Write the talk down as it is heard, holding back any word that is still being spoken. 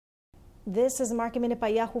This is Market Minute by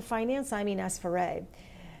Yahoo Finance. I'm Ines Ferre.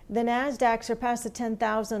 The NASDAQ surpassed the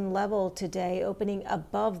 10,000 level today, opening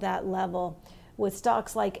above that level, with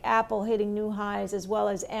stocks like Apple hitting new highs, as well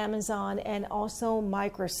as Amazon and also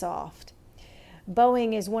Microsoft.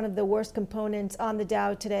 Boeing is one of the worst components on the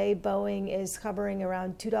Dow today. Boeing is hovering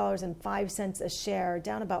around $2.05 a share,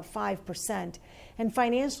 down about 5%. And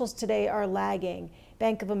financials today are lagging.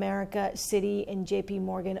 Bank of America, Citi, and JP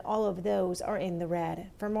Morgan, all of those are in the red.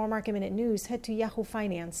 For more Market Minute news, head to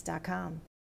yahoofinance.com.